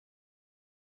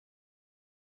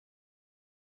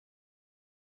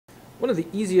One of the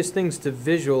easiest things to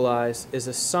visualize is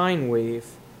a sine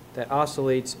wave that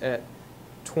oscillates at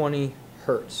 20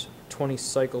 hertz, 20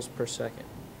 cycles per second.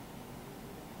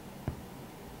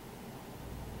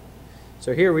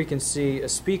 So here we can see a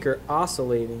speaker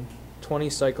oscillating 20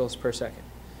 cycles per second.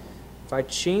 If I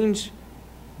change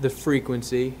the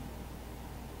frequency,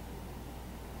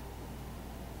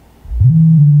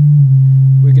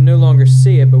 we can no longer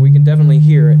see it, but we can definitely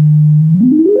hear it.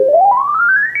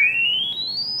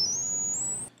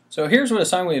 So here's what a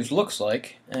sine wave looks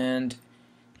like, and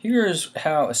here's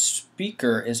how a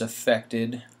speaker is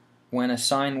affected when a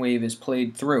sine wave is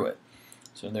played through it.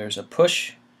 So there's a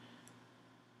push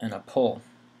and a pull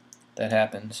that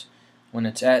happens. When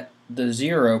it's at the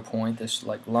 0 point, this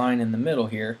like line in the middle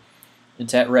here,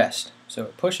 it's at rest. So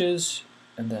it pushes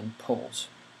and then pulls.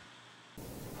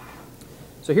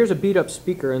 So here's a beat up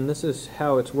speaker, and this is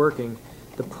how it's working.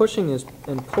 The pushing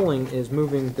and pulling is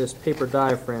moving this paper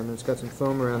diaphragm, and it's got some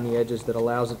foam around the edges that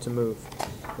allows it to move.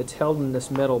 It's held in this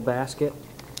metal basket.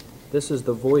 This is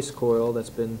the voice coil that's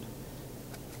been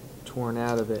torn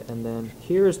out of it, and then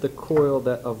here's the coil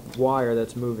of wire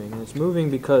that's moving, and it's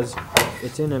moving because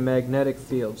it's in a magnetic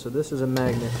field. So this is a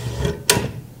magnet.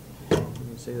 You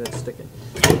can see that's sticking.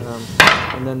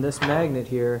 And then this magnet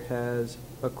here has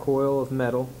a coil of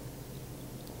metal.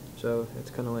 So it's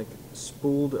kind of like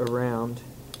spooled around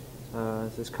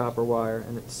this copper wire,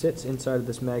 and it sits inside of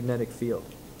this magnetic field.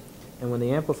 And when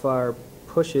the amplifier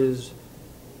pushes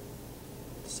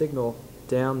the signal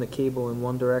down the cable in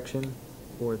one direction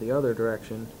or the other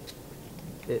direction,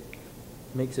 it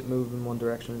makes it move in one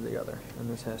direction or the other. And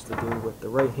this has to do with the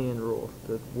right-hand rule.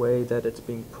 The way that it's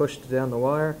being pushed down the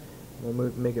wire will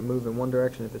make it move in one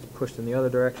direction. If it's pushed in the other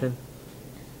direction,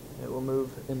 it will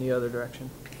move in the other direction.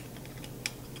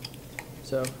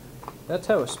 So that's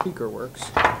how a speaker works.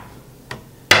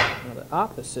 Now the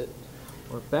opposite,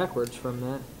 or backwards from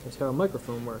that, is how a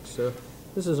microphone works. So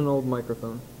this is an old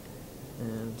microphone,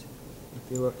 and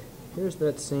if you look, here's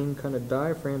that same kind of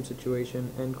diaphragm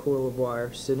situation and coil of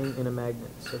wire sitting in a magnet.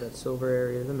 So that silver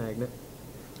area is a magnet,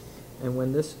 and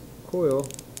when this coil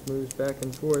moves back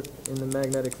and forth in the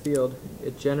magnetic field,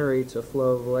 it generates a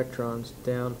flow of electrons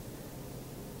down,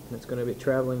 and it's going to be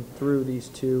traveling through these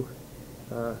two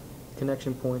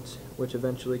connection points, which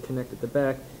eventually connect at the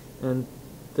back. And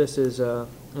this is an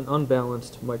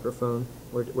unbalanced microphone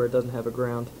where it doesn't have a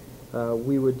ground.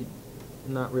 We would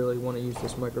not really want to use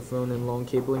this microphone in long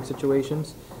cabling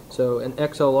situations, so an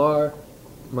XLR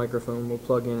microphone will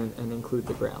plug in and include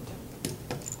the ground.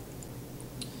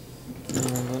 And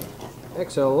an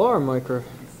XLR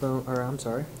microphone, or I'm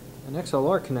sorry, an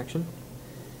XLR connection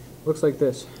looks like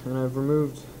this, and I've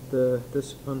removed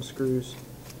this unscrews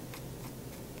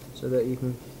so that you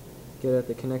can get at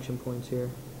the connection points here.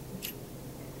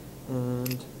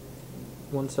 And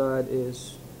one side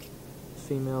is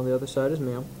female, the other side is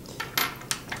male.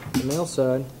 The male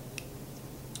side,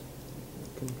 you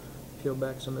can peel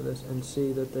back some of this and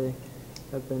see that they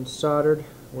have been soldered,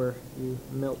 where you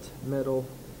melt metal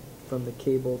from the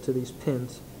cable to these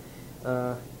pins.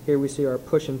 Here we see our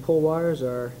push and pull wires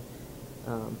are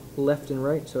left and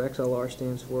right, so XLR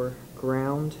stands for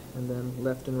ground, and then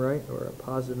left and right, or a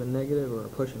positive and negative, or a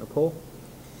push and a pull.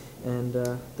 And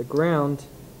the ground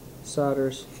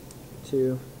solders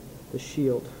to the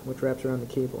shield, which wraps around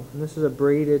the cable. And this is a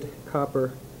braided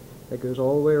copper that goes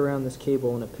all the way around this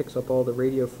cable, and it picks up all the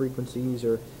radio frequencies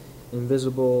or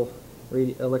invisible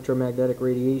electromagnetic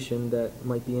radiation that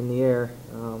might be in the air,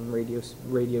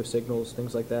 radio signals,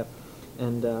 things like that,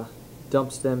 and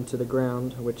dumps them to the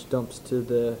ground, which dumps to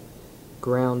the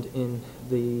ground in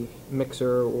the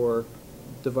mixer or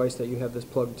device that you have this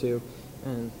plugged to,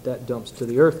 and that dumps to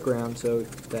the earth ground, so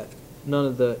that none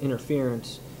of the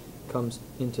interference comes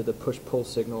into the push-pull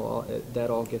signal. That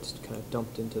all gets kind of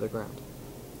dumped into the ground.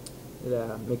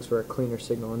 It makes for a cleaner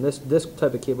signal. And this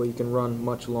type of cable you can run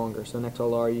much longer. So an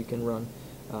XLR you can run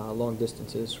long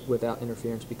distances without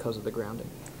interference because of the grounding.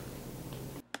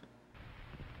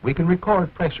 We can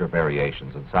record pressure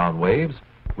variations in sound waves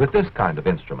with this kind of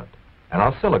instrument, an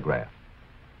oscillograph.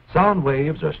 Sound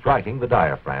waves are striking the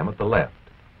diaphragm at the left.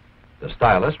 The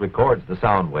stylus records the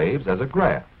sound waves as a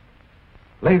graph.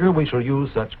 Later we shall use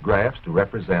such graphs to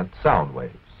represent sound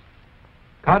waves.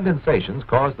 Condensations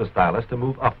cause the stylus to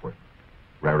move upward.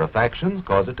 Rarefactions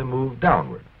cause it to move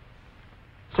downward.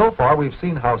 So far we've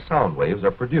seen how sound waves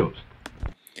are produced.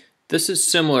 This is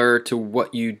similar to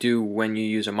what you do when you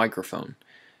use a microphone.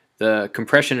 The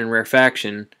compression and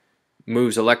rarefaction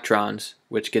moves electrons,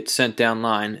 which get sent down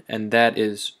line, and that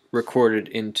is recorded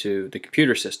into the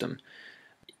computer system.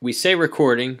 We say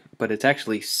recording, but it's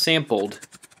actually sampled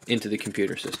into the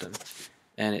computer system.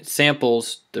 and it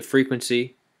samples the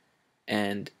frequency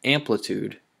and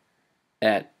amplitude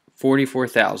at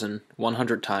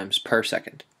 44,100 times per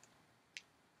second.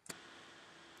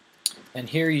 And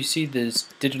here you see this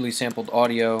digitally sampled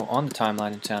audio on the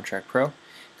timeline in Soundtrack Pro.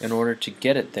 In order to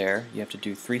get it there, you have to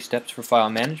do 3 steps for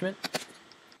file management.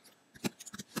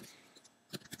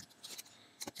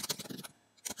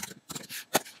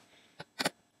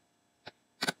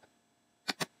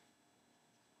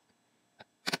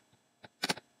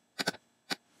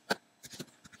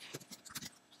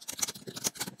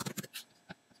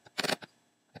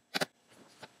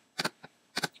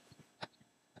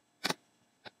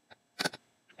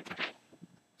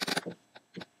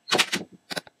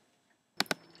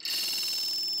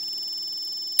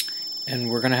 And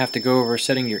we're going to have to go over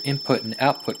setting your input and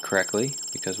output correctly,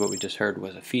 because what we just heard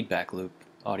was a feedback loop,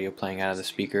 audio playing out of the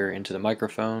speaker into the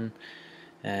microphone,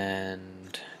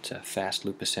 and it's a fast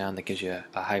loop of sound that gives you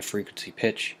a high frequency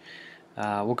pitch.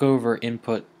 We'll go over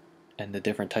input and the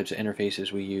different types of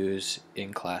interfaces we use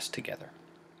in class together.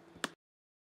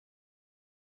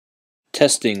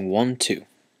 Testing 1, 2.